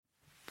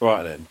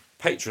Right then,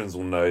 patrons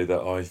will know that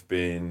I've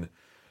been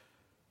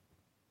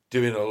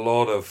doing a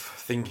lot of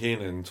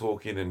thinking and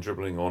talking and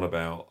dribbling on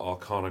about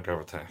Arcana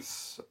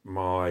Gravitas,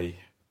 my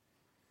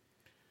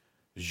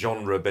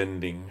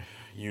genre-bending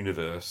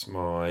universe,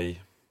 I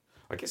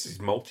guess it's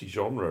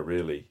multi-genre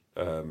really,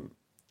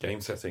 game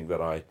setting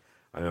that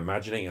I'm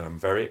imagining and I'm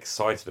very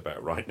excited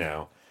about right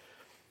now.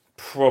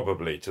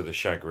 Probably to the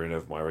chagrin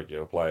of my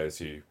regular players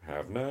who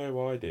have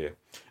no idea.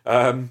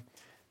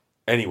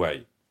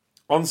 Anyway,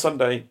 on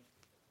Sunday,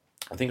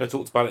 I think I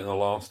talked about it in the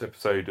last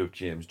episode of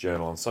GM's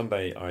Journal. On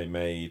Sunday, I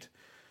made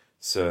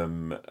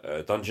some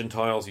dungeon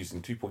tiles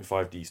using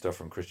 2.5D stuff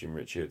from Christian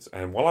Richards.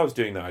 And while I was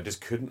doing that, I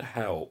just couldn't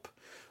help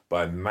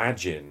but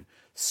imagine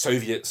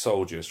Soviet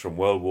soldiers from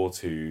World War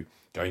II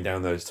going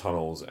down those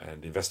tunnels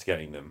and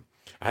investigating them.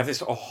 I have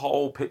a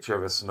whole picture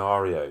of a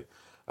scenario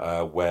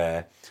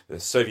where the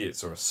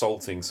Soviets are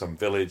assaulting some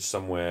village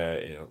somewhere,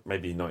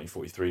 maybe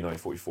 1943,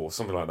 1944,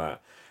 something like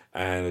that.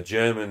 And the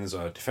Germans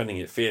are defending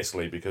it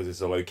fiercely because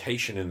it's a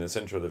location in the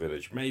centre of the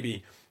village.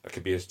 Maybe it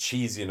could be as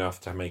cheesy enough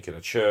to make it a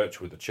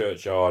church with a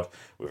churchyard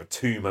with a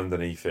tomb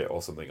underneath it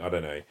or something. I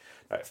don't know.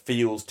 That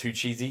feels too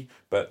cheesy,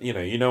 but you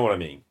know what I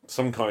mean.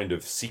 Some kind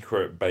of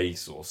secret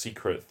base or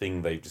secret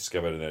thing they've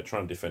discovered and they're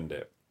trying to defend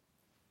it.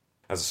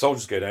 As the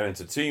soldiers go down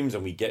into tombs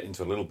and we get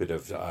into a little bit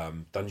of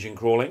dungeon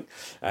crawling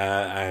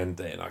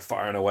and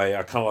firing away,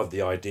 I kind of love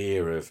the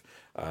idea of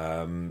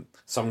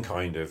some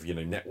kind of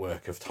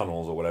network of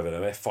tunnels or whatever that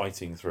they're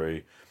fighting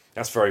through.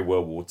 That's very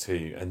World War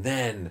II. And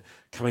then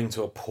coming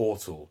to a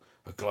portal,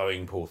 a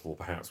glowing portal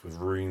perhaps with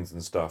runes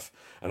and stuff.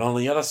 And on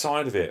the other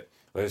side of it,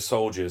 those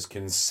soldiers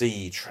can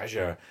see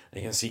treasure,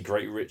 they can see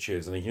great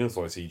riches, and they can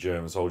also see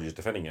German soldiers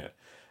defending it.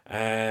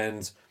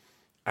 And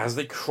as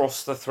they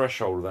cross the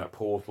threshold of that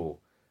portal,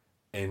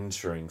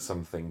 entering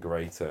something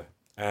greater.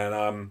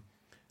 And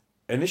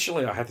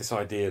initially I had this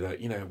idea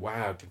that,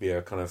 wow, it could be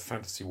a kind of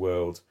fantasy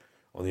world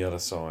on the other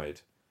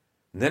side.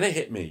 And then it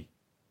hit me.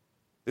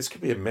 This could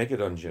be a mega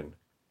dungeon.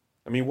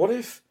 I mean, what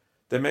if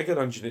the mega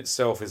dungeon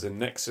itself is a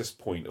nexus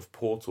point of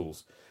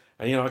portals?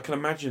 And, I can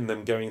imagine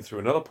them going through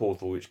another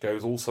portal which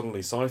goes all suddenly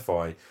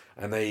sci-fi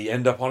and they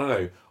end up, I don't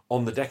know,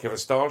 on the deck of a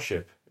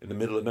starship in the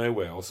middle of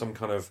nowhere or some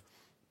kind of,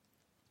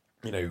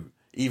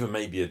 even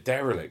maybe a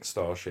derelict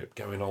starship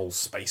going all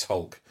Space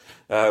Hulk.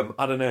 I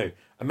don't know.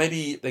 And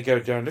maybe they go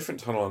down a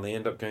different tunnel and they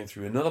end up going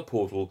through another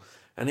portal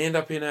and they end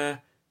up in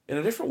a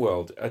different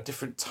world, a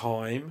different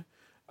time,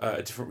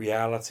 a different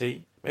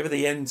reality. Maybe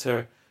they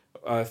enter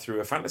through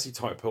a fantasy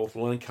type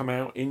portal and come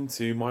out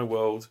into my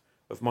world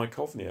of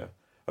Mycovnia.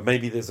 And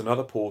maybe there's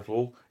another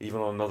portal, even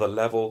on another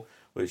level,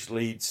 which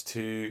leads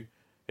to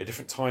a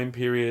different time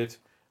period.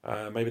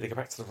 Maybe they go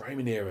back to the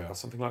Roman era or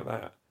something like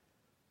that.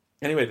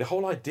 Anyway, the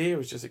whole idea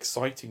was just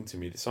exciting to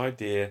me. This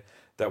idea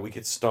that we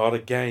could start a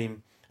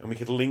game and we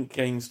could link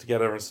games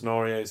together and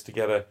scenarios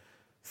together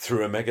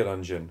through a mega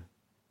dungeon.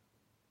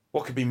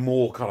 What could be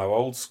more kind of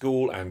old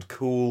school and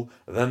cool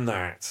than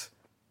that?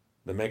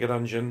 The mega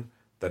dungeon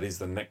that is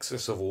the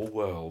nexus of all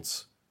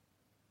worlds.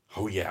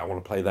 Oh yeah, I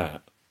want to play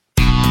that.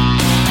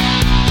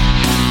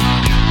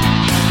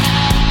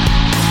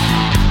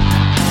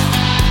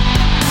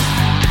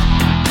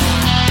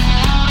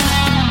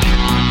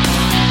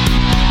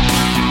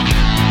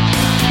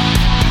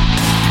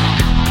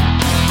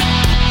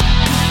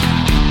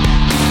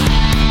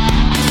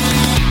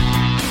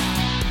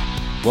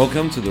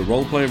 Welcome to the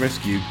Roleplay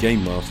Rescue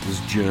Game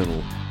Master's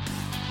Journal.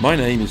 My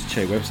name is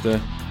Che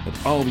Webster, and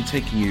I'll be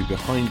taking you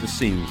behind the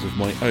scenes of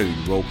my own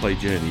roleplay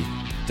journey,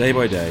 day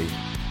by day,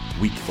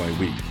 week by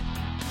week.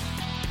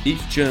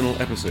 Each journal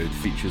episode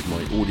features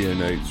my audio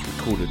notes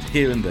recorded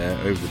here and there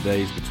over the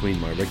days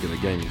between my regular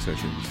gaming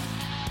sessions.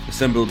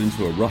 Assembled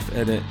into a rough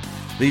edit,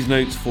 these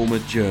notes form a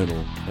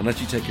journal and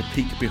let you take a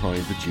peek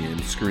behind the GM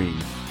screen.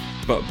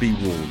 But be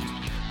warned,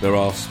 there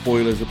are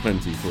spoilers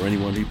aplenty for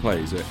anyone who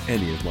plays at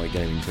any of my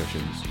gaming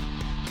sessions.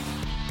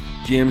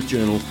 GM's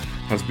Journal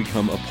has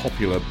become a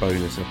popular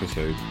bonus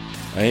episode.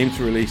 I aim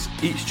to release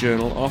each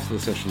journal after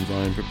the sessions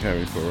I am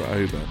preparing for are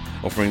over,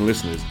 offering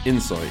listeners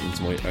insight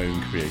into my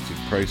own creative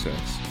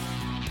process.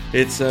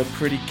 It's a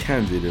pretty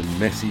candid and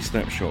messy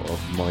snapshot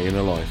of my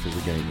inner life as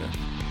a gamer,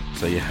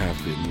 so you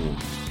have been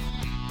warned.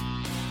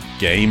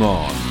 Game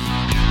on!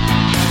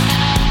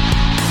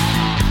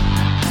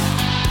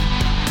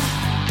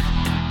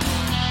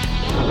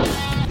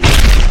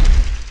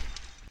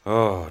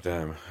 Oh,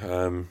 damn.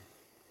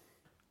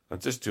 I'm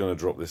just going to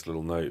drop this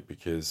little note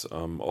because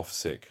I'm off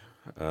sick.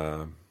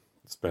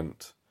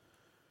 Spent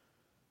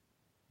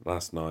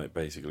last night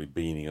basically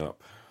beaning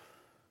up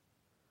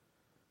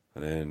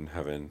and then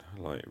having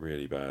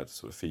really bad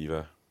sort of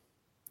fever.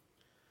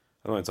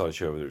 I'm not entirely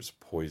sure whether it's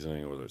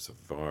poisoning or whether it's a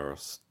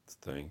virus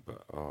thing,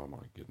 but oh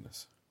my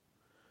goodness.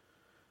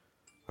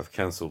 I've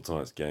cancelled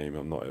tonight's game.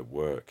 I'm not at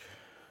work.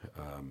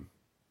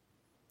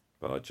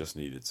 But I just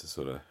needed to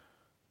sort of,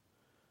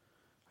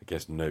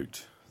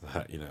 note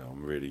that,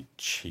 I'm really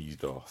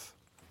cheesed off.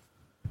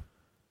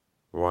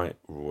 Right,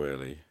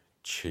 royally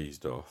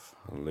cheesed off.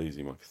 I'm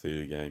losing my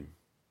Cthulhu game.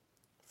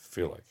 I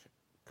feel like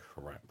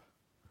crap.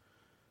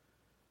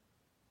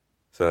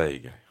 So there you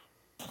go.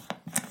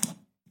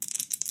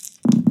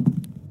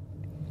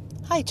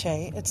 Hi,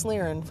 Che. It's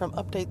Liren from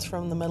Updates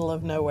from the Middle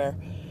of Nowhere.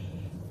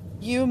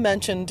 You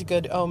mentioned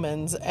Good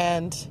Omens,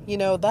 and,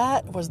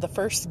 that was the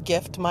first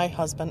gift my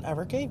husband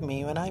ever gave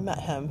me when I met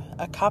him,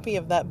 a copy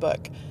of that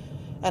book.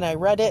 And I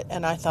read it,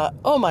 and I thought,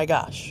 oh my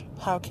gosh,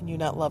 how can you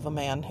not love a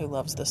man who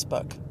loves this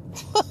book?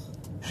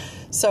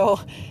 So,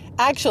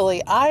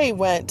 actually, I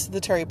went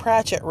the Terry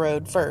Pratchett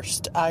road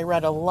first. I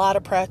read a lot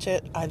of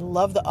Pratchett. I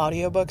love the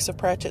audiobooks of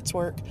Pratchett's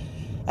work.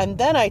 And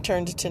then I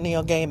turned to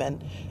Neil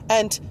Gaiman.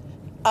 And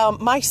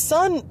my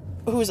son,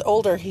 who's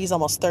older, he's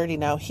almost 30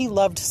 now, he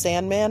loved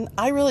Sandman.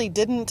 I really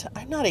didn't.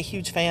 I'm not a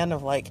huge fan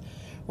of,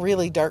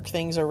 really dark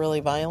things or really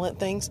violent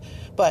things.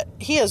 But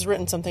he has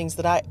written some things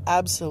that I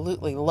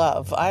absolutely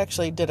love. I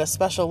actually did a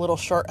special little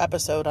short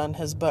episode on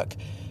his book,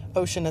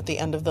 Ocean at the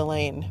End of the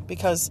Lane,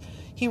 because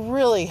he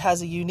really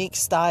has a unique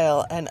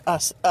style and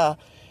a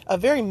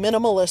very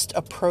minimalist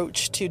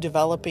approach to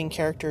developing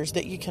characters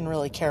that you can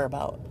really care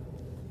about.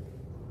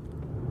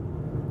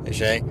 Hey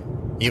Shay,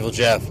 Evil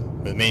Jeff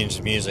with Meanings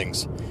to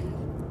Musings.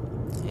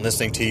 I'm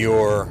listening to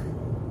your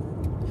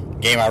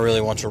Game I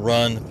Really Want to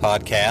Run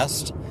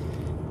podcast,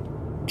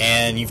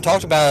 and you've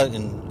talked about it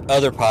in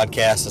other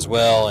podcasts as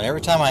well, and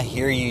every time I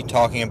hear you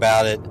talking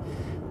about it,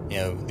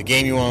 the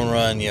game you want to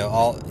run,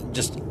 all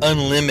just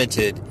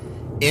unlimited,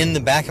 in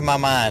the back of my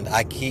mind,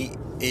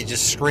 it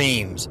just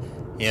screams,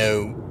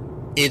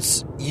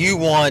 it's, you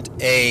want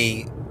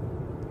a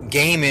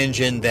game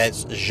engine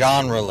that's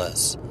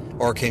genreless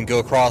or can go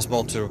across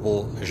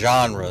multiple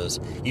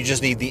genres. You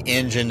just need the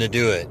engine to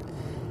do it.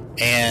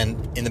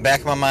 And in the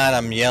back of my mind,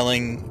 I'm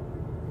yelling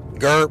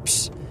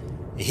GURPS,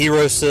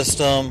 Hero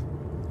System,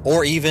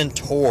 or even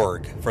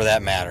Torg for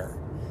that matter.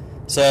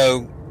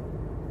 So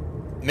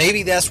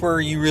maybe that's where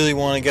you really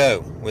want to go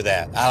with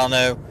that. I don't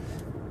know.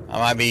 I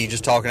might be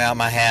just talking out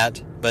my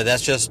hat, but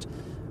that's just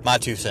my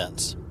 2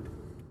 cents.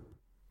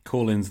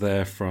 Call-ins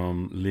there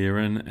from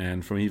Liren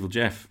and from Evil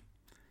Jeff.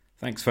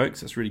 Thanks,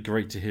 folks. That's really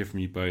great to hear from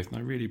you both, and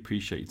I really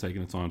appreciate you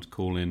taking the time to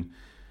call in.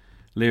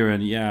 Liren,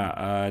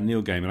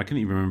 Neil Gaiman. I couldn't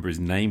even remember his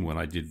name when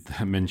I did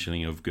the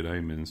mentioning of Good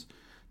Omens.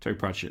 Terry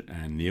Pratchett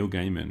and Neil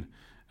Gaiman.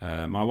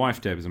 My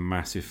wife Deb is a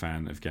massive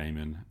fan of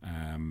Gaiman,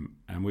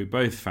 and we're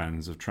both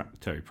fans of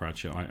Terry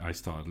Pratchett. I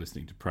started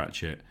listening to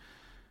Pratchett,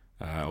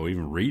 or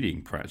even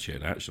reading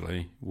Pratchett,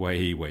 actually,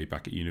 way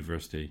back at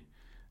university.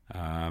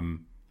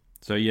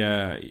 So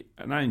yeah,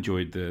 and I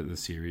enjoyed the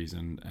series,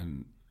 and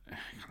it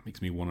kind of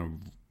makes me want to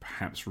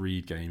perhaps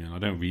read Gaiman. I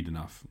don't read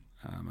enough,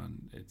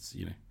 and it's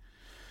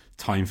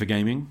time for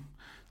gaming,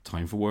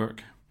 time for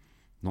work,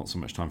 not so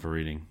much time for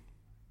reading.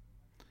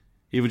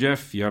 Evil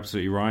Jeff, you're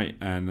absolutely right,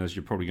 and as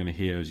you're probably going to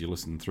hear as you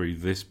listen through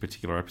this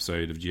particular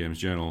episode of GM's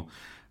Journal,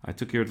 I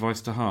took your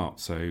advice to heart,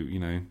 so,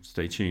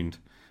 stay tuned.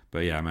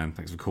 But yeah, man,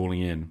 thanks for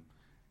calling in.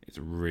 It's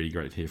really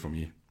great to hear from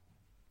you.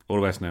 All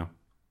the best now.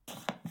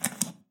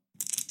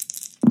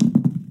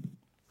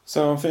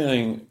 So I'm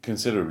feeling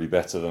considerably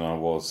better than I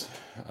was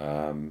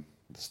at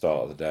the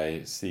start of the day.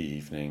 It's the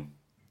evening,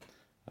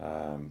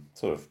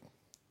 sort of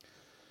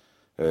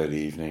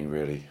early evening,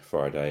 really,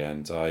 Friday,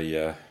 and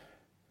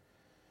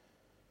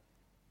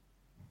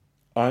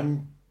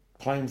I'm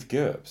playing with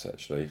GURPS,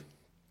 actually.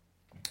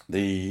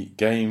 The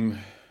game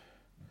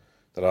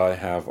that I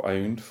have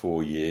owned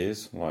for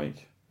years, certainly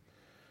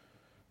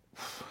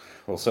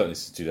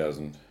since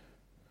 2000.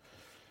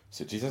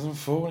 Is it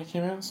 2004 when it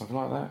came out? Something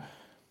like that.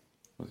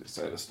 What does it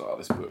say at the start of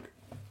this book?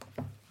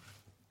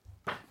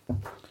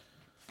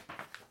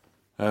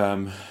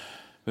 But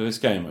this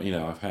game,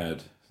 I've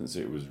had since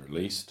it was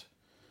released,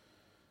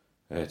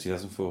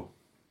 2004.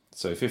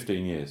 So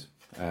 15 years.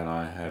 And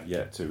I have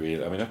yet to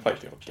really... I've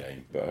played the odd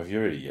game, but I've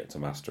really yet to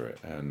master it.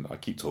 And I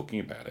keep talking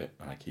about it,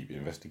 and I keep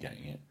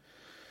investigating it.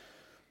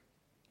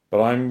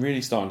 But I'm really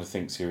starting to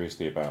think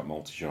seriously about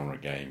multi-genre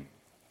game.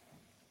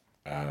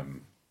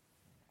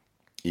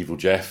 Evil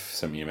Jeff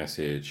sent me a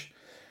message,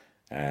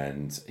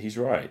 and he's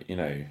right.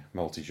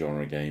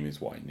 Multi-genre game is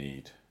what I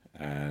need.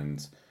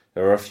 And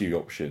there are a few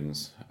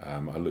options. I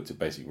looked at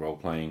basic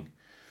role-playing,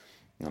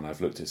 and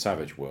I've looked at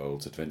Savage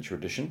Worlds Adventure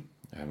Edition,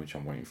 which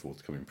I'm waiting for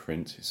to come in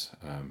print. It's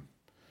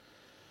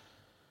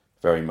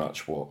very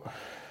much what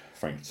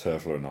Frank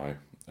Turfler and I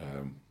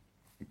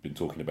have been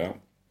talking about.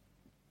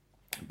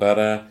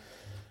 But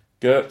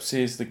GURPS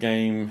is the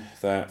game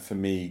that, for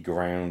me,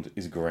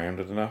 is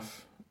grounded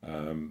enough,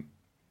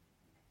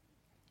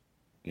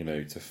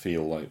 to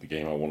feel like the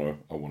game I want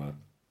to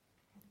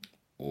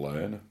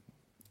learn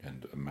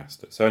and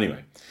master. So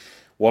anyway,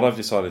 what I've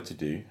decided to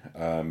do,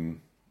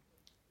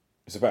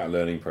 it's about a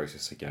learning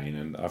process again,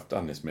 and I've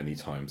done this many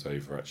times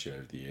over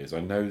the years.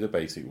 I know the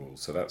basic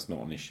rules, so that's not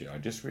an issue. I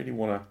just really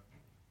want to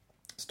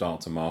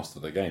start to master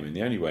the game, and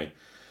the only way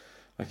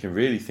I can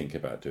really think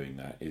about doing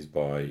that is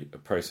by a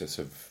process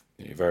of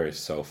various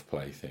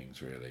self-play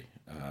things, really.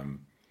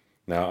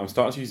 Now, I'm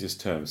starting to use this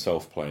term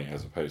self-play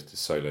as opposed to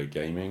solo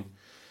gaming,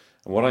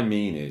 and what I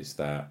mean is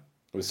that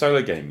with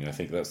solo gaming, I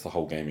think that's the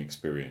whole game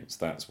experience.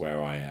 That's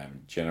where I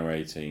am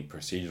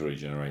procedurally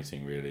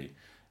generating, really,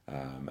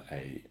 and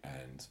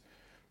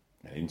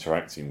and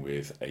interacting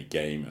with a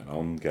game, an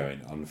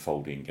ongoing,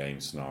 unfolding game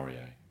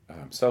scenario.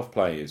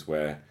 Self-play is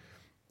where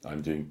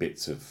I'm doing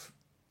bits of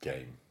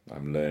game.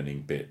 I'm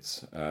learning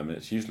bits.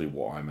 It's usually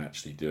what I'm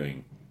actually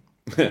doing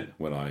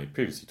when I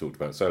previously talked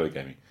about solo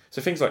gaming.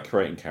 So things like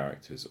creating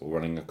characters or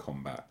running a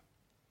combat,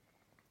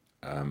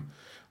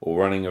 or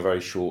running a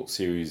very short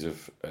series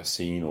of a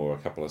scene or a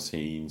couple of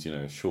scenes,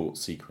 a short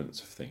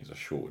sequence of things, a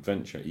short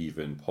adventure,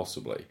 even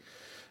possibly.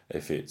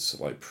 If it's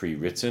like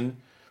pre-written,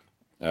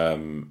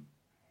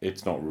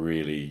 it's not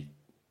really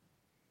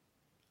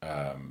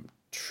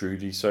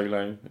truly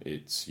solo.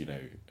 It's,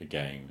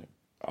 again,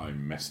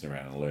 I'm messing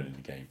around and learning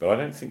the game. But I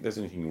don't think there's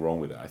anything wrong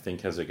with it. I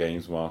think as a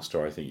games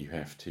master, I think you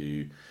have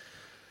to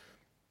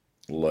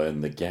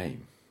learn the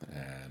game,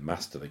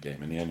 master the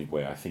game. And the only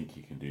way I think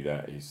you can do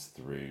that is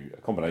through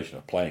a combination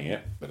of playing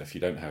it. But if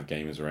you don't have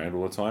gamers around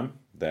all the time,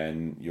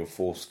 then you're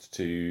forced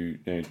to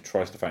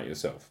try stuff out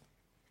yourself.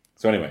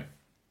 So anyway,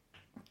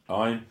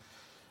 I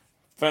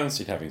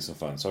fancied having some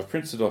fun. So I've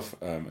printed off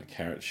a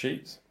character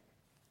sheet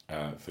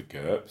for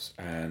GURPS,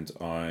 and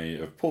I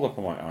have pulled up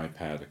on my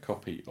iPad a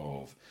copy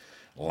of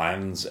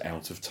Lands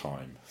Out of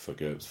Time for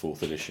GURPS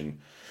 4th edition.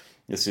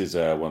 This is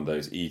one of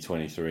those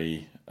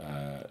E23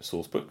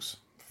 source books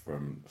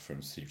from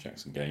Steve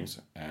Jackson Games,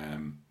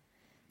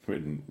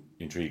 written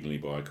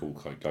intriguingly by a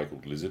guy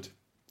called Lizard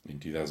in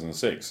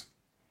 2006.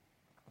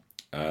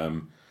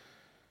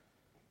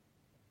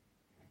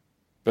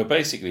 But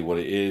basically what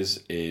it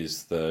is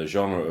the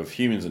genre of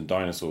humans and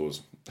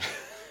dinosaurs.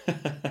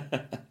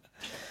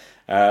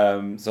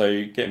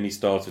 So getting me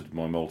started with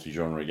my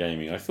multi-genre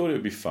gaming, I thought it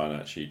would be fun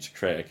actually to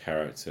create a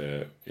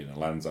character in a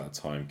Lands Out of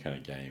Time kind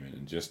of game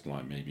and just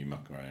like maybe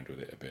muck around with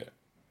it a bit,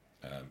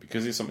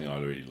 because it's something I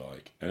really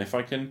like. And if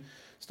I can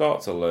start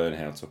to learn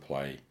how to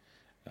play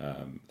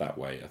that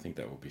way, I think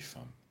that will be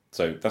fun.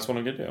 So that's what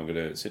I'm going to do. I'm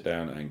going to sit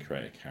down and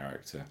create a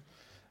character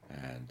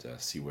and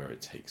see where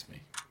it takes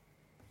me.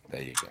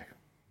 There you go.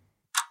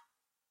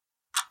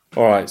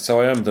 Alright,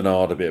 so I ummed and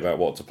ahed a bit about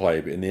what to play,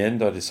 but in the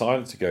end I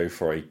decided to go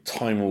for a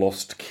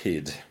time-lost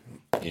kid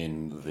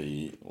in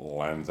the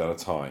Lands Out of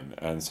Time.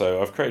 And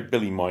so I've created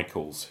Billy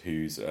Michaels,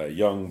 who's a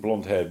young,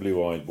 blonde-haired,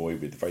 blue-eyed boy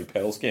with very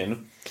pale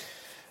skin.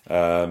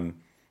 And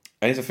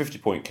he's a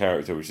 50-point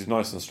character, which is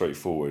nice and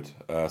straightforward.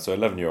 So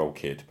 11-year-old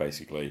kid,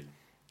 basically.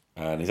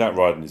 And he's out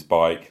riding his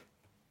bike.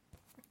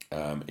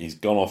 He's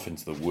gone off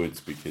into the woods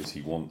because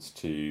he wants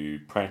to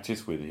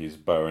practice with his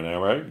bow and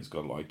arrow. He's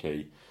got like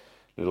a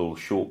little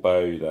short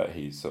bow that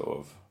he's sort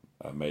of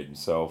made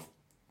himself,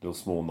 little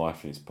small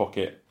knife in his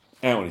pocket,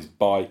 out on his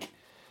bike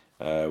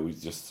with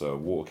just a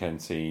water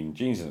canteen,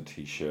 jeans and a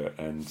t-shirt,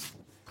 and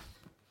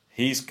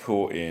he's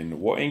caught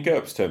in what in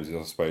GURPS terms is,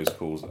 I suppose,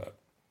 calls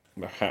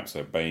perhaps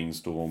a bane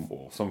storm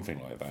or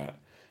something like that,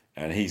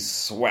 and he's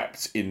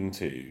swept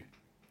into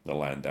the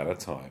Land Out of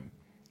Time.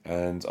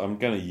 And I'm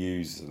going to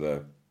use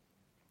the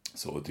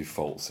sort of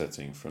default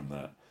setting from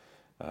that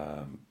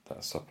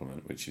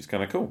supplement, which is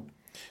kind of cool.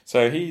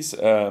 So he's,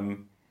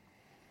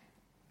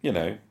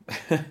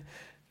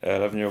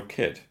 11-year-old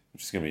kid,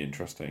 which is going to be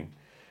interesting.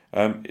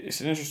 It's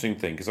an interesting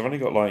thing because I've only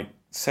got like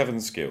 7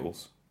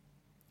 skills,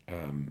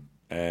 and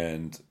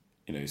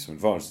some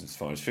advantages as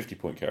far as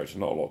 50-point character,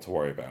 not a lot to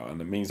worry about, and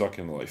it means I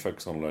can like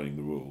focus on learning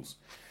the rules.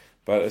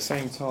 But at the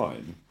same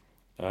time,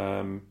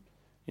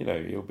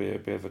 he'll be a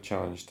bit of a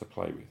challenge to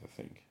play with, I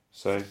think.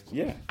 So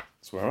yeah,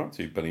 that's where I'm up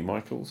to. Billy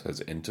Michaels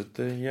has entered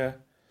the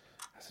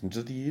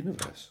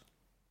universe.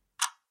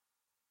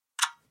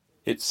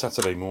 It's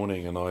Saturday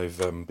morning and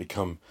I've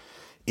become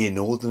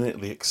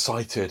inordinately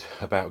excited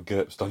about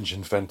GURPS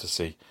Dungeon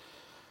Fantasy.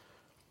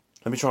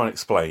 Let me try and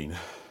explain.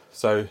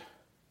 So,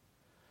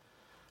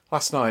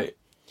 last night,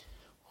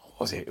 what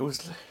was it? It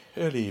was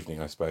early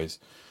evening, I suppose.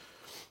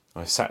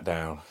 I sat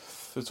down,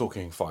 we're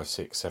talking 5,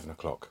 6, 7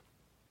 o'clock,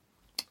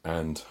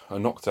 and I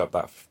knocked up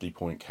that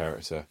 50-point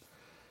character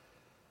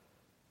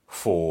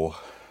for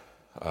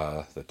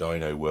the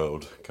Dino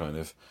World kind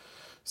of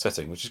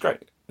setting, which is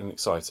great and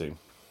exciting.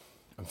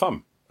 And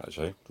fun,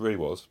 actually, it really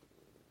was.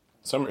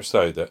 So much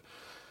so that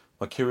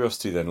my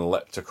curiosity then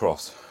leapt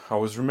across. I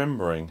was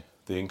remembering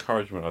the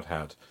encouragement I'd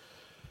had.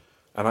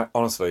 And I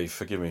honestly,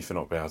 forgive me for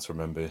not being able to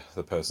remember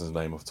the person's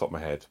name off the top of my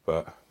head,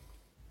 but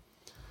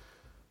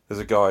there's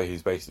a guy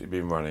who's basically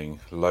been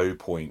running low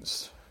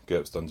points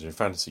GURPS Dungeon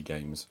Fantasy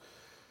games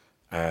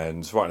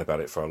and writing about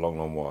it for a long,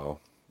 long while.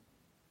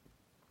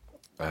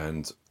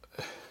 And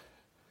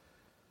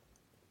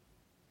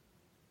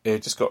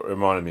it just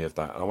reminded me of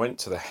that. I went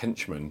to the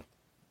Henchman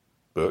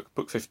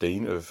book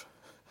 15 of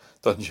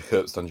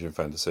GURPS Dungeon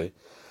Fantasy,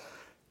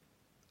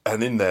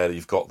 and in there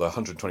you've got the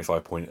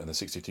 125 point and the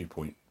 62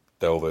 point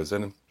delvers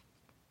in,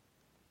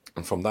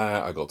 and from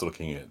there I got to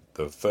looking at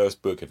the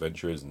first book,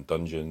 Adventurers and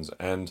Dungeons,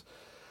 and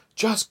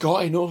just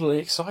got inordinately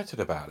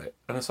excited about it.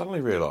 And I suddenly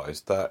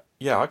realised that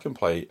I can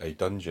play a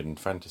dungeon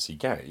fantasy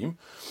game.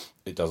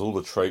 It does all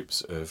the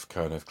tropes of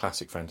kind of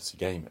classic fantasy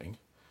gaming,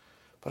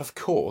 but of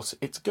course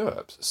it's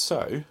GURPS,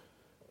 so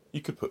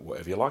you could put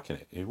whatever you like in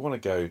it. If you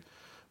want to go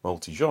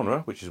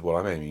multi-genre, which is what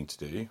I'm aiming to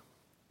do,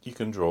 you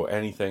can draw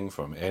anything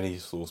from any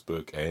source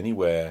book,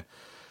 anywhere,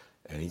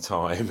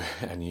 anytime,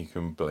 and you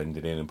can blend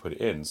it in and put it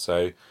in.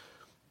 So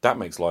that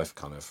makes life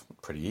kind of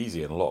pretty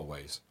easy in a lot of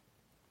ways.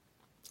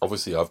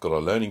 Obviously, I've got a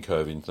learning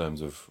curve in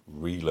terms of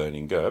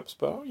relearning GURPS,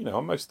 but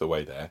I'm most of the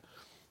way there.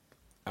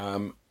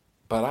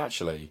 But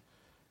actually,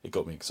 it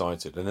got me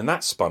excited, and then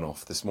that spun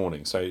off this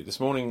morning. So this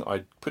morning,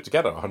 I put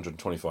together a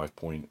 125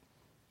 point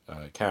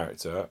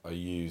character. I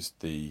used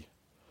I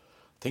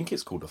think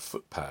it's called a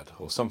footpad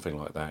or something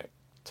like that,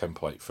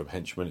 template from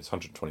Henchman. It's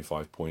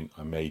 125 point.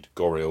 I made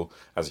Goriel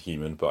as a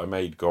human, but I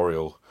made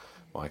Goriel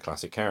my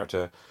classic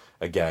character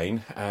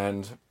again,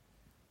 and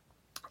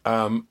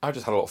I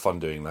just had a lot of fun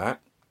doing that.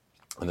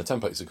 And the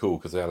templates are cool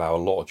because they allow a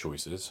lot of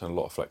choices and a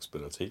lot of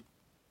flexibility.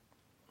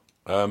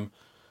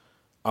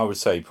 I would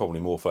say probably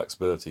more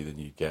flexibility than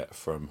you get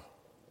from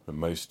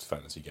most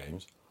fantasy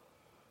games.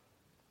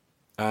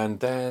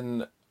 And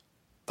then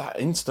that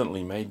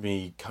instantly made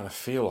me kind of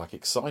feel like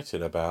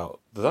excited about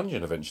the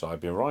dungeon adventure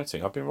I've been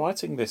writing. I've been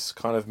writing this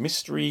kind of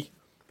mystery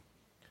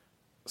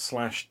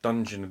 /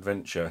 dungeon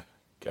adventure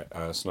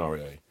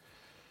scenario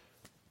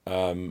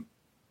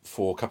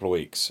for a couple of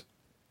weeks.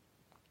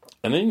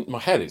 And in my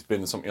head, it's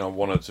been something I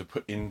wanted to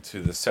put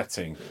into the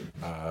setting,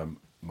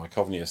 my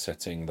Covnia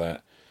setting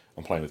that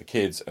I'm playing with the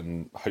kids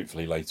and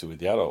hopefully later with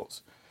the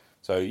adults.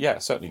 So yeah,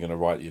 certainly going to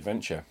write the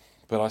adventure.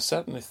 But I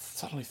suddenly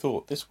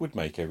thought this would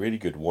make a really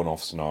good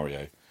one-off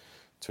scenario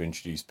to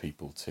introduce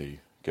people to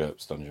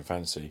GURPS Dungeon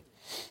Fantasy.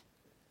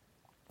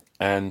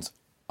 And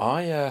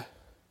I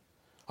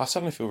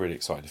suddenly feel really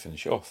excited to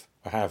finish it off.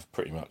 I have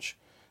pretty much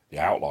the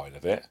outline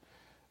of it.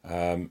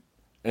 And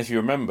if you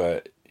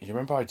remember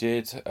I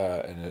did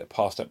in a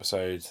past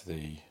episode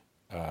the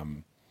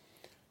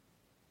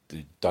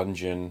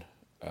dungeon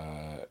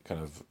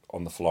kind of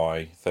on the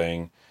fly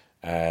thing,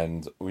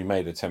 and we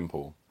made a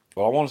temple.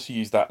 Well, I wanted to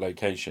use that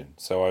location,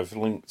 so I've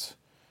linked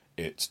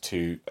it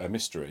to a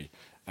mystery,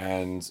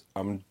 and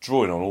I'm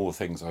drawing on all the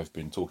things I've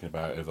been talking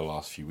about over the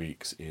last few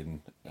weeks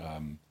in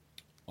on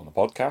the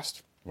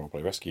podcast,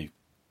 Roleplay Rescue,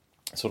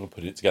 sort of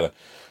put it together.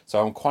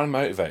 So I'm quite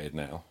motivated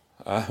now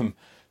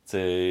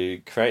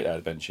to create that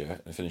adventure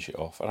and finish it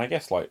off. And I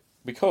guess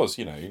because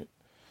the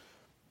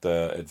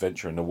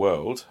adventure and the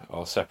world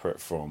are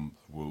separate from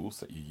the rules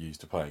that you use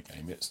to play a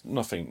game, it's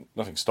nothing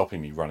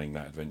stopping me running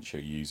that adventure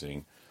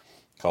using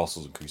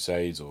Castles and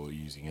Crusades or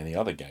using any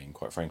other game,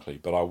 quite frankly.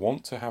 But I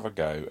want to have a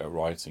go at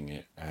writing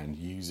it and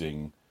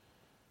using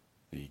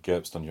the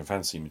GURPS Dungeon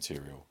Fantasy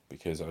material,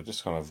 because I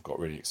just kind of got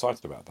really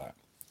excited about that.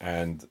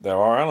 And there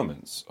are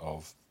elements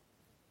of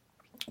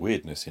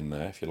weirdness in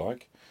there, if you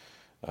like,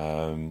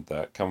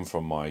 that come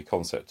from my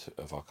concept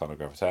of Arcana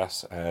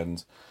Gravitas,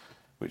 and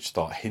which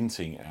start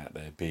hinting at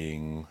there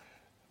being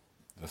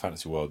the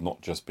fantasy world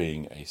not just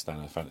being a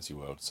standard fantasy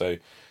world. So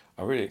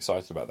I'm really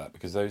excited about that,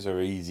 because those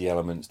are easy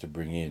elements to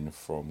bring in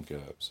from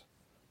GURPS.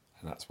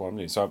 And that's what I'm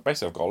doing. So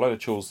basically I've got a load of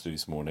chores to do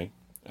this morning.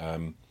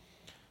 And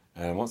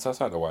once that's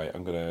out of the way,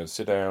 I'm going to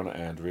sit down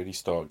and really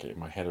start getting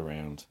my head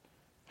around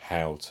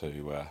how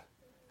to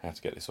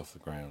get this off the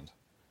ground.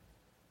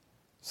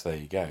 So there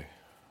you go.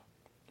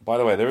 By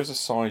the way, there is a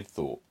side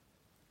thought.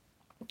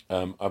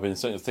 I've been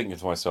thinking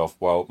to myself,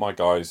 well, my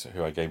guys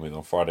who I game with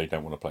on Friday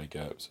don't want to play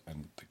GURPS,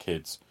 and the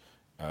kids,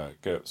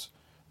 GURPS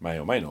may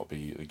or may not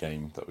be the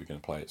game that we're going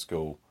to play at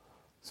school,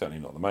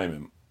 certainly not at the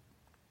moment.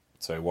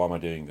 So why am I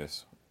doing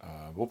this?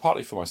 Well,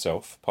 partly for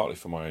myself, partly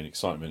for my own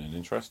excitement and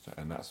interest,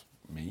 and that's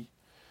me.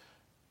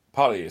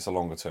 Partly it's a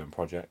longer term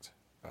project.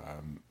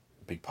 A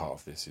big part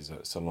of this is that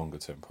it's a longer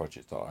term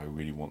project that I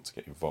really want to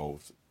get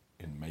involved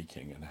in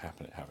making and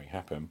having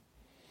happen.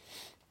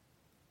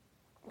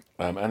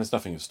 And there's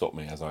nothing to stop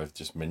me, as I've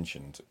just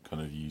mentioned,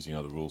 kind of using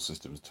other rule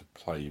systems to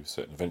play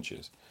certain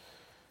adventures.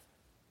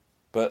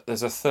 But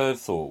there's a third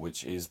thought,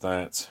 which is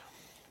that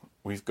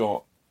I've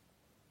got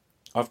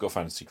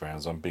Fantasy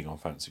Grounds. I'm big on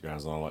Fantasy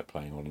Grounds, and I like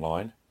playing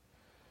online.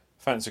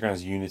 Fantasy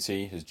Grounds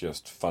Unity has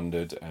just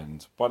funded,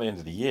 and by the end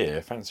of the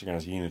year, Fantasy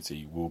Grounds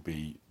Unity will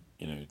be,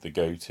 the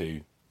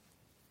go-to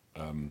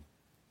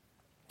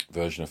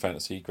version of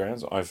Fantasy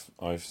Grounds.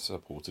 I've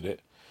supported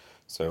it.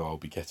 So I'll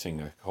be getting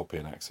a copy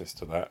and access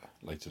to that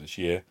later this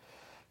year.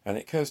 And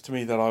it occurs to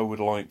me that I would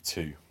like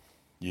to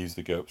use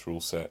the GURPS rule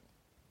set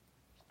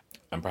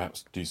and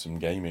perhaps do some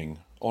gaming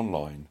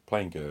online,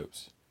 playing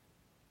GURPS,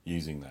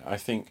 using that. I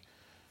think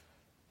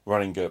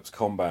running GURPS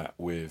Combat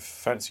with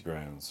Fantasy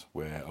Grounds,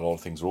 where a lot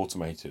of things are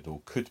automated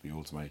or could be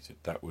automated,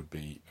 that would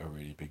be a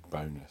really big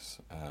bonus.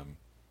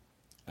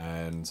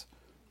 And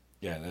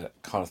yeah,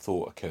 that kind of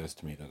thought occurs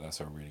to me that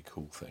that's a really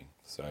cool thing.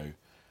 So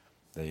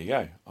there you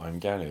go. I'm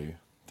going to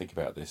think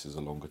about this as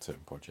a longer term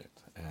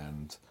project,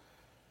 and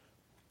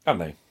I don't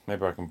know,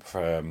 maybe I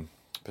can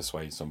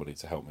persuade somebody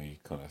to help me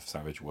kind of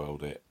Savage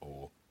World it,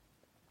 or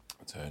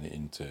turn it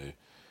into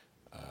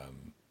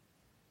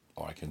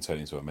or I can turn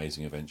it into an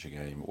amazing adventure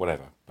game,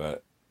 whatever.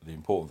 But the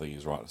important thing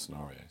is write the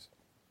scenarios.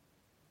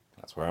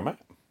 That's where I'm at.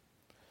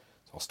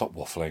 So I'll stop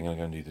waffling and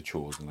go and do the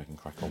chores, and I can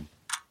crack on.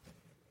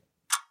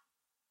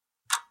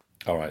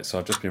 Alright, so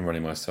I've just been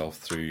running myself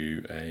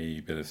through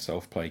a bit of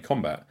self-play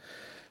combat.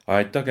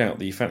 I dug out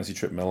the Fantasy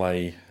Trip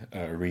Melee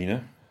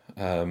arena,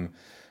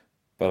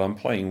 but I'm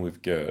playing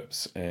with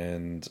GURPS,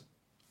 and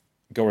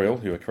Goriel,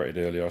 who I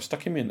created earlier, I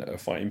stuck him in a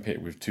fighting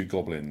pit with 2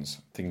 goblins,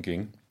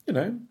 thinking,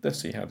 let's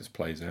see how this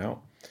plays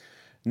out.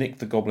 Nick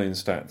the goblin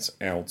stats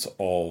out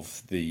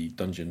of the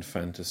Dungeon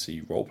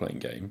Fantasy role-playing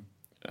game,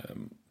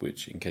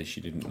 which, in case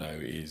you didn't know,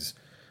 is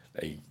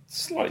a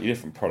slightly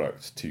different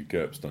product to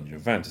GURPS Dungeon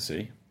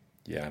Fantasy.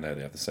 Yeah, I know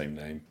they have the same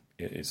name.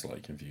 It is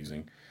slightly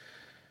confusing.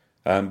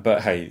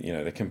 But hey,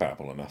 they're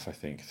compatible enough, I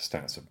think. The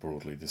stats are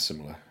broadly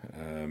dissimilar.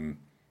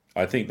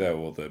 I think that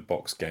what the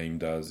box game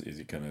does is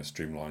it kind of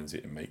streamlines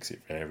it and makes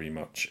it very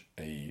much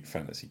a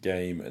fantasy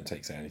game and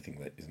takes out anything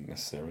that isn't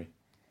necessary.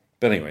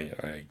 But anyway,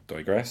 I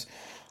digress.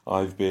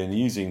 I've been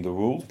using the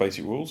rules,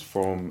 basic rules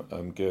from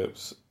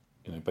GURPS,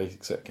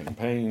 basic set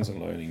campaigns,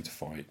 and learning to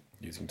fight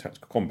using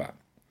tactical combat.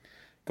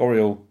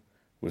 Goriel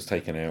was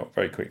taken out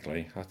very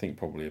quickly. I think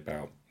probably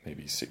about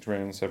maybe 6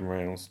 rounds, 7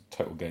 rounds.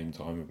 Total game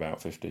time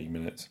about 15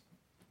 minutes,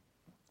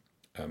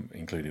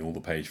 including all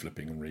the page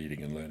flipping and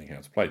reading and learning how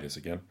to play this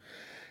again,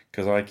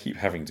 because I keep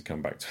having to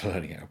come back to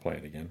learning how to play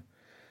it again.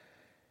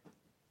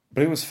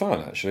 But it was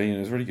fun, actually, and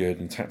it was really good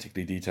and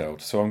tactically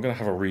detailed. So I'm going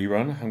to have a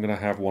rerun. I'm going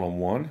to have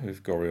one-on-one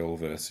with Goriel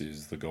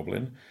versus the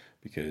Goblin,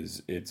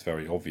 because it's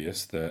very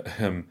obvious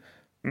that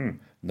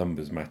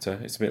numbers matter.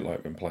 It's a bit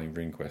like when playing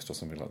RuneQuest or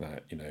something like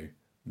that.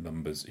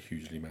 Numbers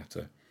hugely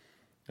matter.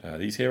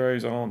 These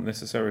heroes aren't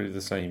necessarily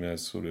the same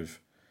as sort of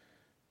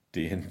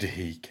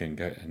D&D can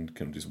go and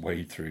can just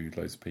wade through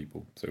loads of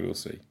people. So we'll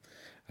see.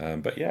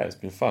 But yeah, it's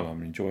been fun.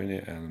 I'm enjoying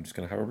it, and I'm just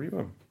going to have a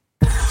rerun.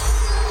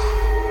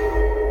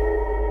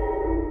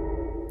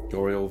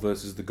 Goriel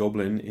versus the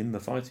Goblin in the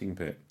fighting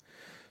pit.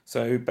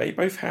 So they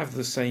both have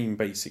the same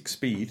basic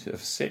speed of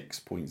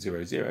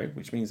 6.00,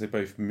 which means they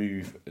both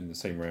move in the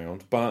same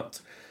round,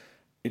 but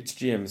it's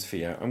GM's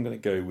fiat. I'm going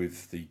to go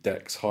with the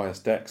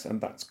highest dex,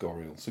 and that's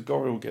Goriel. So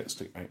Goriel gets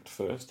to act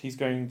first. He's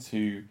going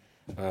to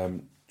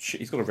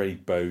he's got a ready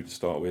bow to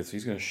start with, so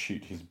he's going to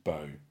shoot his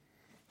bow.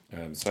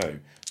 So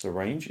the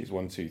range is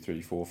 1, 2,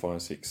 3, 4,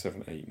 5, 6,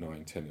 7, 8,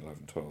 9, 10,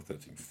 11, 12,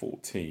 13,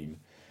 14.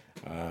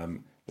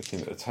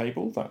 Looking at the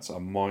table, that's a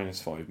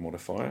 -5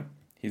 modifier.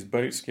 His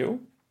bow skill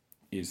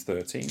is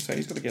 13, so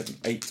he's got to get an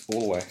 8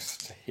 or less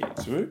to hit.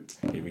 So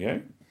here we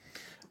go.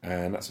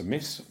 And that's a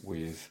miss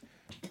with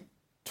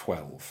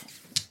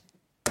 12.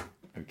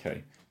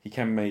 Okay, he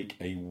can make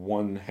a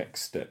 1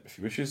 hex step if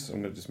he wishes.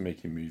 I'm going to just make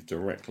him move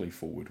directly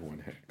forward 1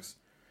 hex.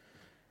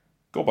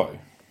 Gobbo.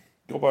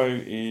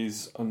 Gobbo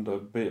is under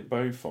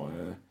bow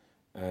fire.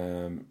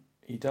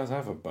 He does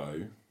have a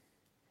bow,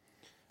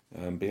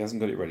 but he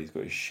hasn't got it ready. He's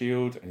got his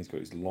shield and he's got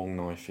his long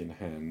knife in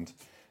hand.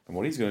 And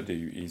what he's going to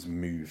do is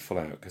move full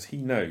out, because he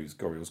knows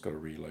Goriel's got to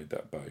reload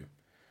that bow.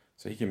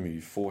 So he can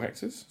move 4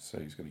 hexes. So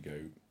he's going to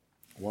go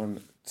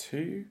 1,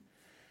 2,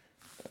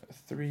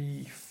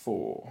 3,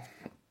 4.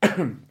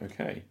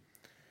 Okay.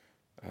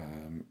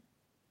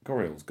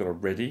 Goriel's got a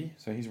ready,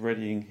 so he's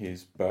readying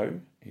his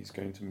bow. He's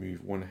going to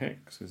move 1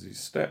 hex as his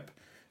step,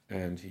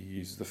 and he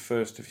uses the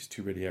first of his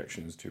 2 ready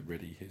actions to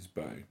ready his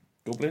bow.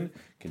 Goblin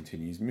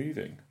continues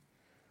moving.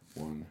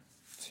 1,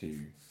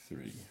 2,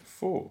 3,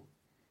 4.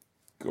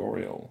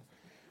 Goriel.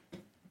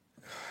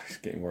 He's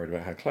getting worried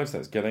about how close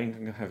that's getting.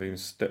 I'm going to have him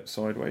step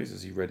sideways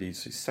as he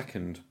readies his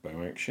second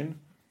bow action.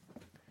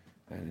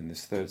 And in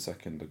this 3rd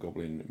second, the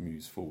Goblin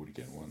moves forward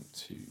again. 1,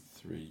 2,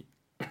 3,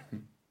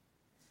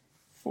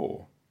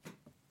 4.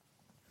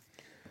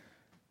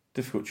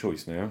 Difficult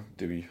choice now.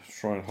 Do we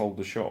try and hold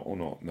the shot or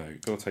not? No,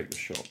 got to take the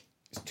shot.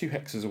 It's 2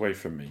 hexes away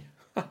from me.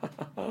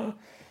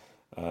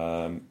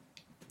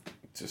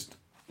 Just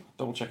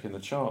double checking the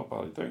chart, but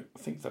I don't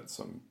think that's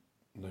some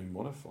known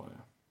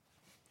modifier.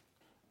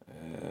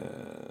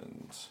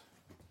 And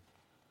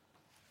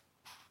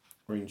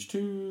range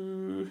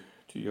 2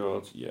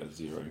 yards, yeah,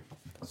 0.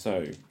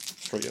 So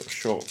straight up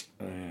shot,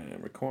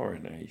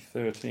 requiring a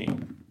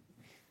 13.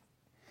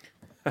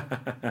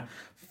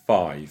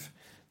 5.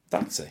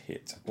 That's a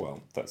hit.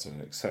 Well, that's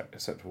an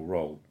acceptable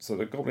roll. So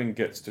the Goblin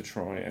gets to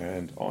try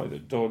and either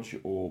dodge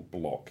or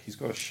block. He's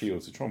got a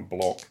shield, so try and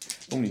block.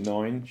 Normally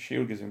 9.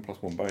 Shield gives him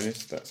 +1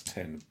 bonus. That's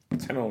 10.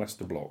 10 or less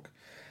to block.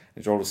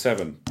 He's rolled a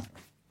 7.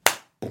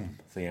 Boom.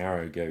 The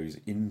arrow goes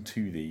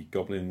into the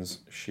Goblin's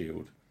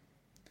shield.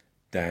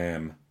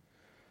 Damn.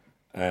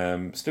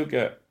 Still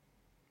get,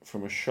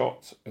 from a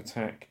shot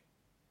attack,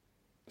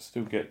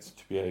 still gets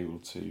to be able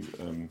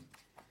to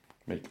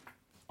make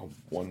a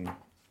 1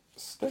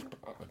 step,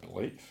 I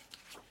believe.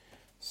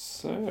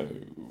 So,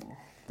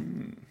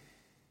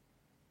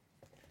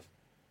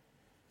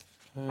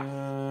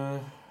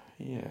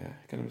 yeah,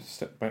 going to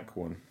step back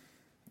 1,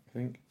 I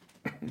think.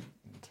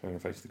 Turn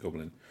and face the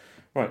Goblin.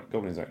 Right,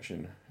 Goblin's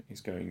action.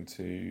 He's going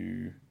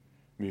to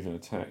move and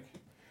attack.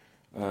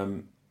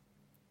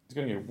 He's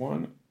going to go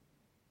 1,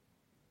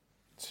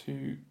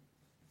 2,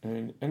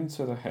 and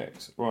enter the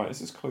hex. Right, this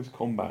is close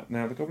combat.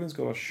 Now, the Goblin's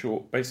got a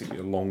short, basically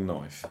a long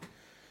knife.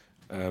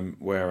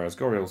 Whereas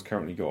Goriel's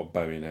currently got a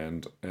bow in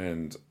hand,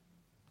 and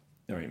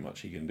there ain't much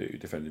he can do to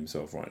defend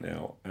himself right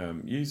now.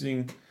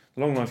 Using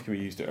Long knife can be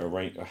used at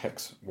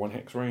one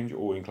hex range,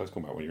 or in close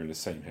combat when you're in the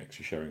same hex,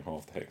 you're sharing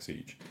half the hex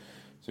each.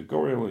 So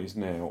Goriel is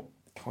now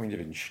kind of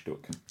in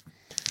stuck.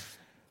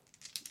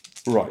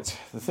 Right,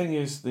 the thing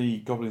is, the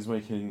Goblin's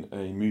making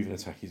a moving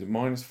attack. He's at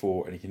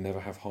 -4 and he can never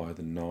have higher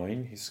than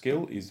 9. His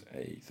skill is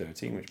a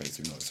 13, which makes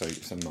him 9, so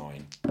it's a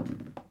 9.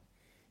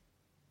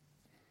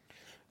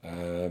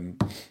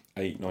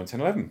 8, 9, 10,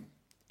 11.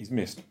 He's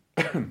missed.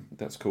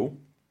 That's cool.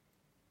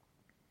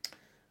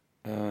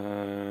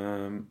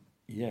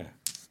 Yeah.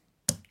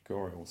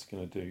 Goriel, what's he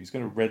going to do? He's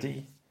going to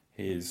ready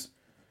his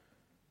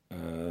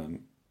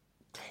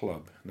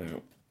club.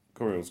 Now,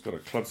 Goriel's got a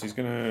club, so he's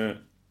going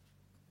to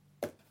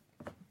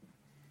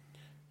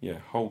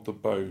hold the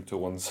bow to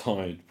one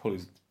side, pull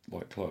his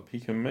club. He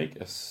can make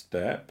a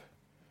step.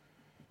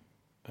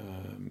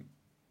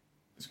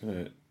 He's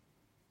going to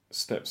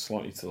step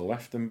slightly to the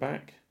left and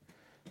back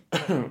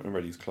and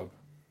ready his club.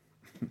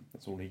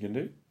 That's all he can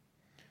do.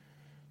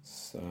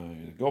 So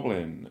the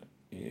Goblin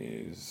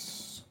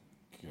is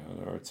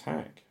going to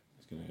attack.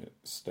 He's going to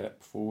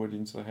step forward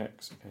into the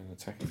hex and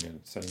attack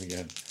again. Same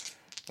again.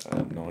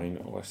 9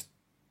 or less.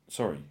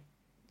 Sorry,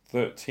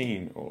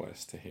 13 or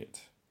less to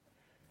hit.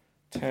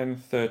 10,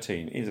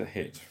 13 is a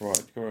hit.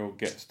 Right, Goriel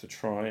gets to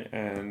try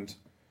and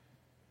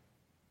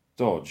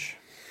dodge,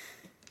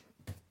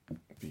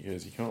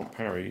 because he can't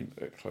parry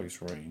at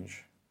close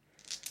range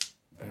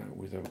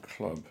with a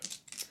club.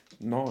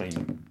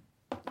 9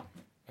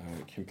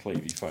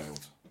 completely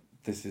failed.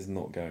 This is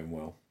not going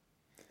well.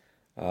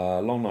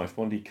 Long knife,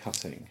 1D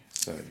cutting.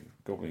 So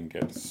Goblin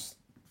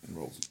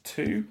rolls a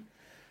 2.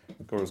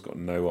 Goriel's got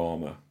no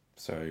armour,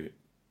 so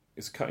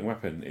his cutting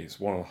weapon is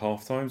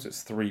 1.5 times.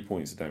 It's 3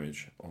 points of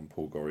damage on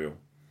poor Goriel.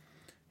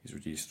 He's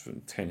reduced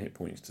from 10 hit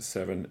points to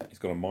 7. He's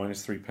got a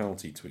 -3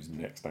 penalty to his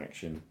next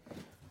action,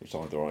 which is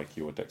either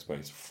IQ or Dex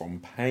based, from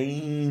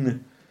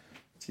pain,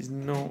 which is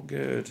not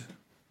good.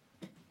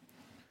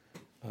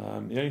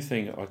 The only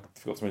thing I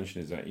forgot to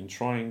mention is that in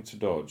trying to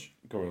dodge,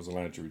 Goriel's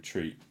allowed to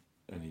retreat,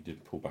 and he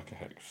did pull back a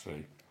hex,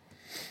 so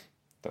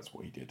that's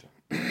what he did.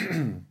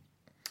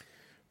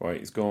 Right,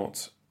 he's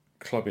got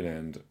club in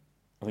hand.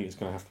 I think it's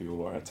going to have to be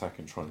all out attack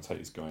and try and take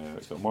this guy out.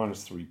 It's got a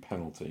 -3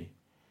 penalty.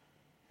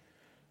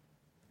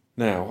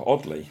 Now,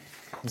 oddly,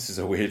 this is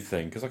a weird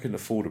thing, because I couldn't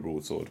afford a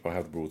broadsword, but I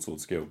have the broadsword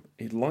skill.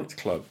 His light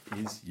club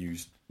is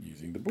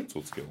using the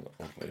broadsword skill,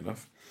 oddly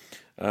enough.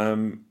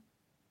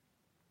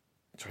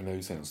 Which I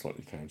know sounds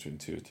slightly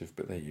counterintuitive,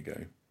 but there you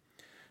go.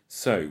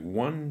 So,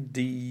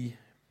 1D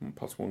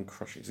plus 1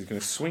 crushing. So he's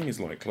going to swing his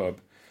light club.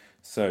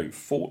 So,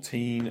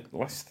 14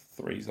 less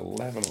 3 is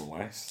 11 or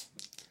less.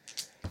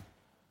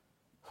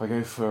 If I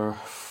go for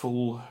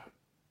full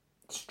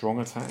strong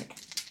attack,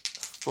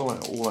 full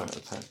out, all out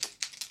attack,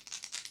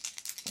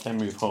 I can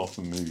move half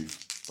the move,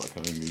 but I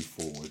can only move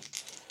forward.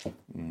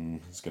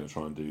 He's going to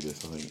try and do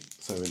this, I think.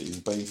 So it is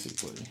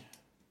basically,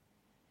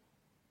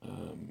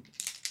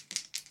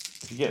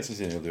 if he gets this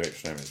in, he'll do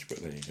extra damage, but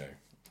there you go.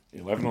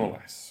 11 or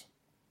less.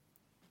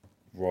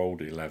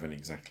 Rolled 11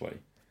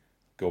 exactly.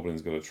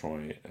 Goblin's got to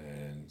try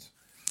and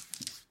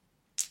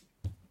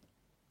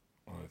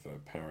either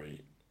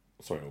parry,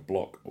 or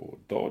block or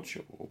dodge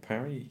or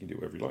parry. He can do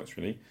whatever he likes,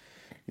 really.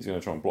 He's going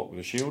to try and block with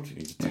a shield. He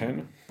needs a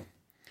 10.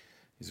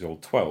 He's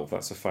rolled 12.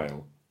 That's a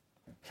fail.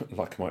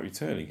 Luck might be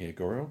turning here,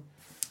 Goriel.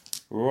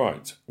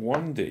 Right,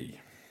 1D.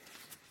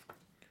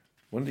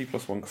 1D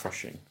plus 1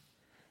 crushing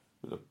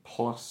with a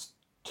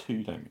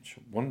 +2 damage.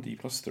 1D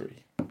plus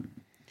 3.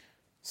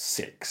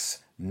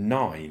 6.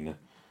 9.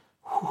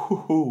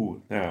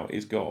 Woo-hoo-hoo. Now,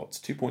 he's got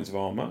 2 points of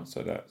armour,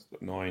 so that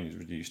 9 is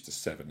reduced to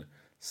 7.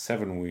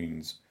 7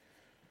 wounds.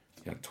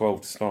 He had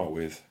 12 to start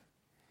with.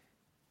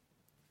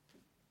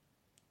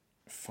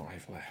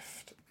 5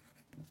 left.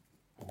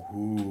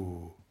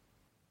 Ooh.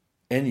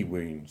 Any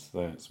wounds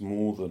that's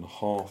more than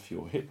half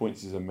your hit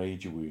points is a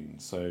major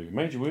wound. So,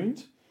 major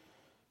wound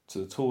to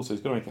the torso.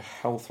 He's got to make a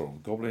health roll.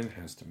 Goblin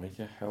has to make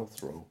a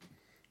health roll.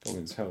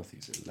 Goblin's health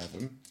is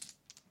 11.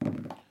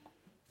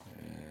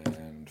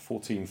 And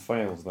 14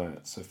 fails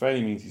that. So,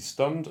 failing means he's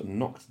stunned and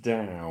knocked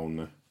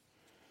down.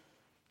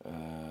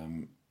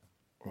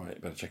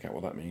 Right, better check out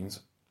what that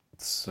means.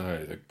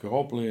 So, the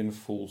Goblin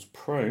falls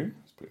prone.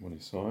 Let's put him on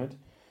his side.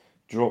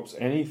 Drops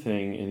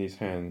anything in his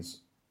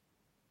hands.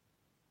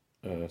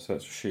 So that's a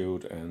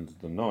shield and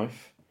the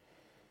knife.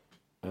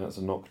 And that's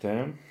a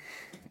knockdown.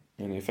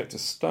 And the effect of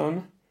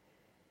stun.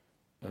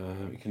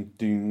 He can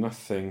do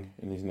nothing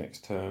in his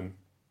next turn.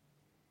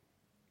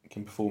 He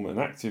can perform an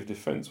active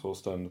defense while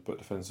stunned, but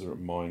defenses are at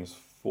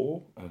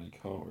 -4 and he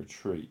can't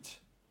retreat.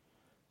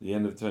 At the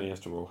end of the turn, he has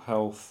to roll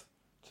health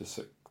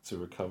to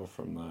recover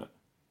from that.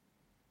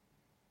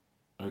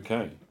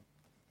 Okay.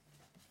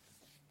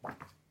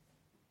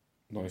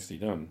 Nicely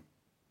done.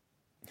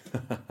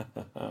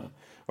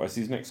 Right, so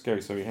his next go,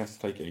 so he has to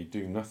take a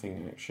do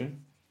nothing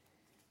action.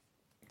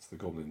 It's the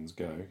Goblin's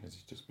go, as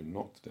he's just been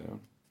knocked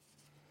down.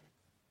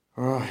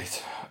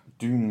 Right,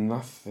 do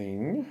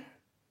nothing.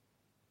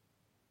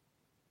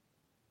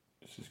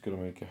 It's just going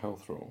to make a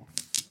health roll.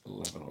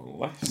 11 or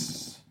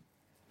less.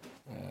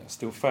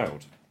 Still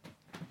failed.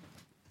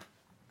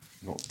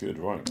 Not good.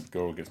 Right,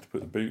 Goral gets to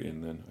put the boot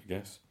in then, I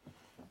guess.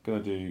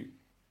 Gonna do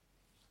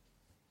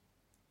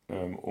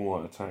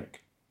all-out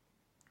attack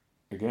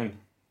again.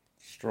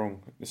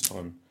 Strong this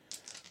time.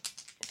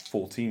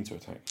 14 to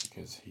attack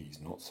because he's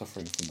not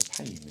suffering from the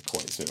pain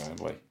quite so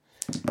badly.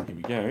 Here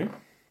we go.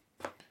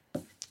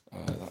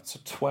 That's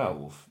a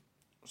 12.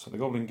 So the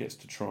goblin gets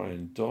to try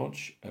and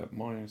dodge at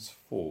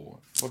 -4.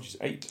 Dodges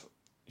 8,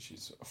 which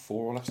is a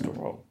 4 or less to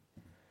roll.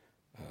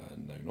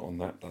 No, not on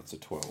that. That's a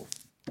 12.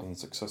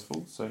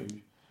 Unsuccessful. So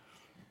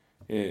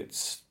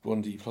it's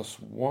 1d plus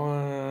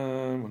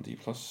 1, 1d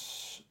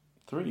plus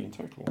 3 in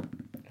total.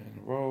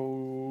 And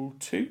roll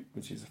 2,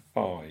 which is a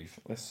 5.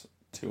 Less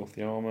 2 off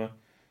the armour.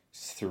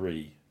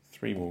 3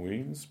 more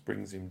wounds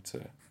brings him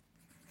to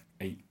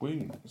 8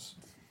 wounds.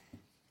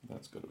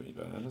 That's got to be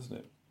bad, isn't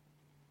it?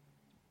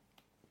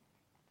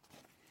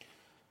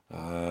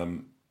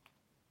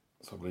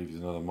 So I believe he's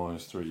another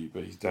 -3,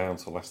 but he's down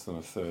to less than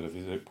a third of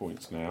his hit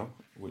points now,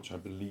 which I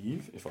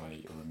believe, if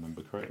I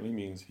remember correctly,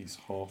 means he's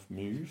half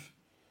move.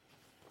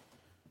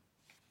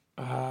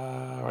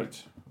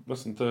 Right,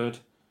 less than third,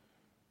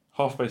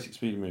 half basic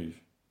speed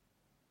move.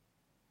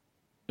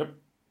 Yep.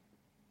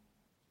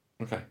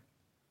 Okay.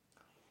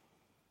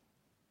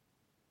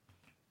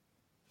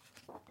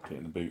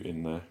 Getting the boot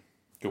in there.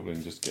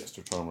 Goblin just gets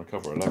to try and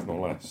recover 11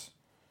 or less.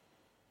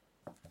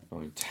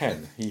 9,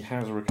 10. He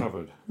has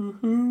recovered.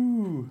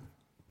 Woohoo!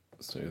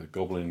 So the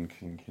goblin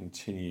can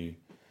continue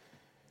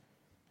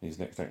his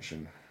next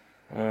action.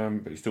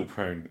 But he's still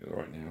prone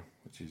right now,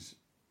 which is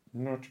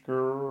not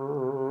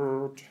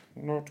good.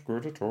 Not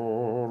good at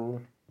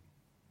all.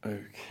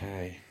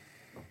 Okay.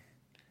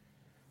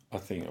 I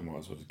think I might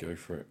as well just go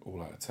for it.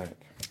 All out attack.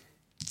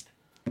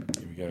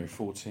 Here we go,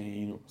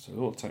 14. So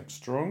all attack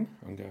strong.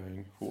 I'm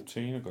going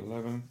 14. I've got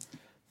 11.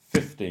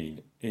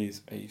 15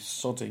 is a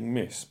sodding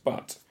miss,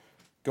 but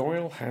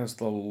Goyle has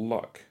the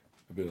luck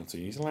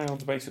ability. He's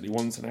allowed basically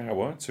once an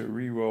hour to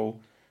re-roll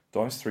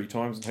dice 3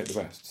 times and take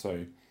the best.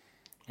 So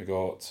I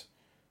got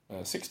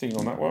 16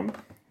 on that one.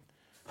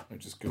 I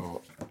just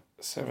got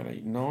 7,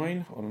 8,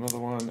 9 on another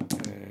one,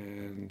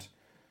 and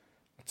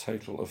a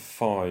total of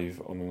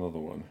 5 on another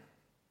one.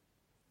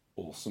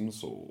 Awesome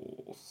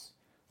sauce.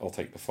 I'll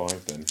take the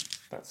 5 then.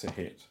 That's a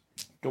hit.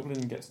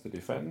 Goblin gets to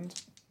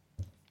defend.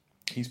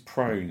 He's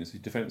prone as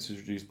his defense is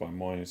reduced by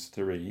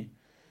 -3.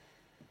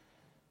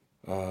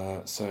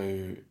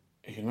 So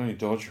he can only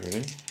dodge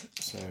really.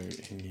 So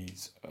he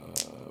needs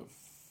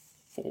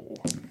 4.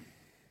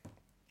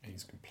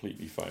 He's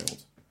completely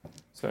failed.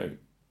 So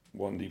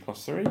 1d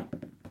plus 3.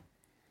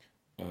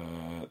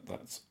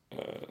 That's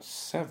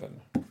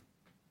 7.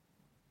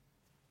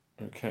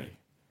 Okay.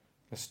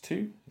 That's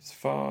 2. It's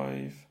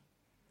 5.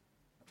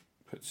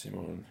 Puts him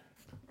on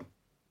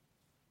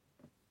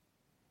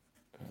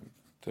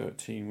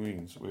 13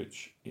 wounds,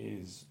 which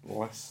is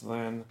less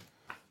than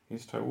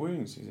his total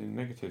wounds. He's in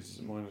negatives, he's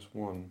at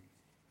 -1.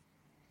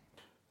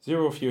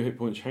 0 or fewer hit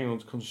points, hang on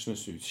to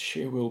consciousness suits,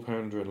 sheer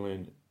willpower and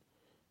adrenaline.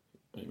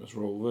 You must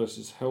roll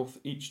versus health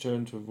each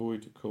turn to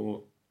avoid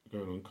going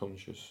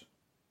unconscious.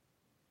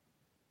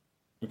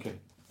 Okay,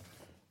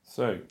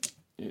 so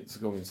it's the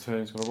goblin's turn.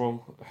 He's going to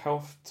roll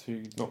health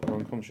to not go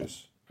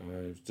unconscious.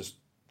 Just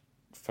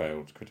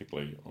failed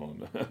critically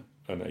on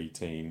an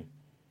 18.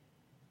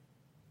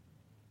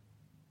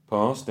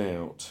 Passed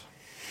out.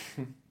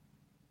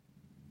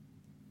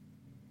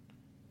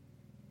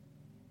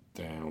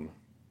 Down.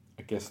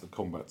 I guess the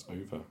combat's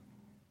over.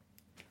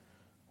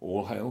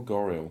 All hail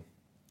Goril.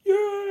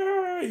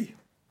 Yay!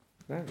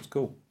 That was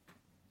cool.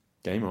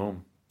 Game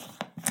on.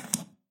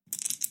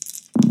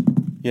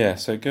 Yeah,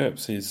 so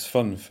GURPS is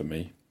fun for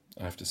me.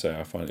 I have to say,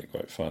 I find it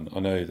quite fun. I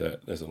know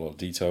that there's a lot of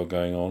detail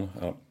going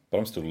on, but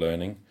I'm still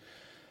learning.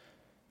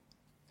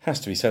 Has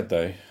to be said,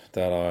 though,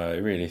 that I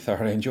really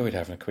thoroughly enjoyed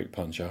having a quick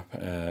punch-up,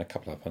 a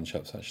couple of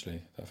punch-ups,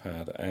 actually, that I've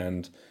had,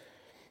 and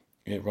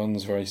it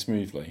runs very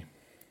smoothly.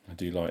 I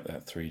do like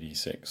that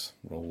 3d6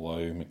 roll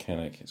low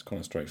mechanic. It's kind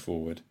of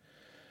straightforward.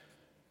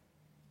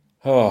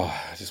 Oh,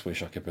 I just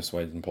wish I could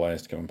persuade the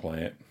players to go and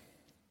play it.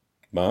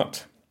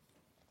 But,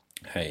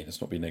 hey,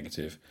 let's not be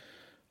negative.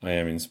 I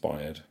am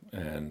inspired,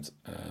 and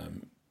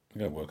I'm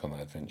going to work on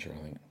that adventure,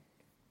 I think.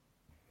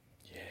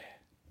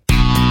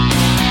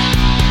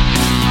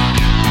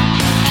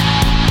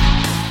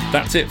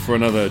 That's it for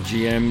another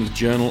GM's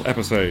Journal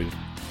episode.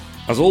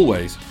 As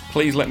always,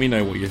 please let me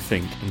know what you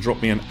think and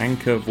drop me an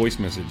Anchor voice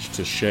message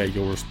to share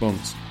your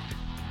response.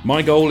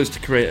 My goal is to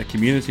create a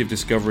community of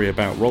discovery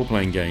about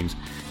role-playing games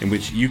in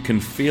which you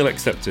can feel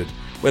accepted,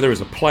 whether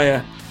as a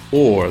player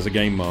or as a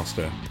game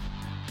master.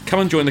 Come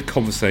and join the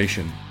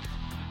conversation.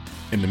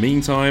 In the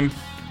meantime,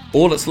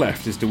 all that's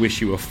left is to wish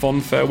you a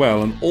fond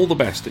farewell and all the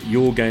best at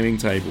your gaming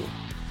table.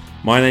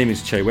 My name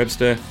is Che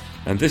Webster,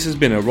 and this has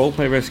been a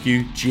Roleplay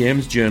Rescue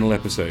GM's Journal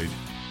episode.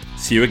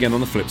 See you again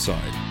on the flip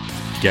side.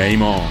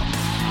 Game on!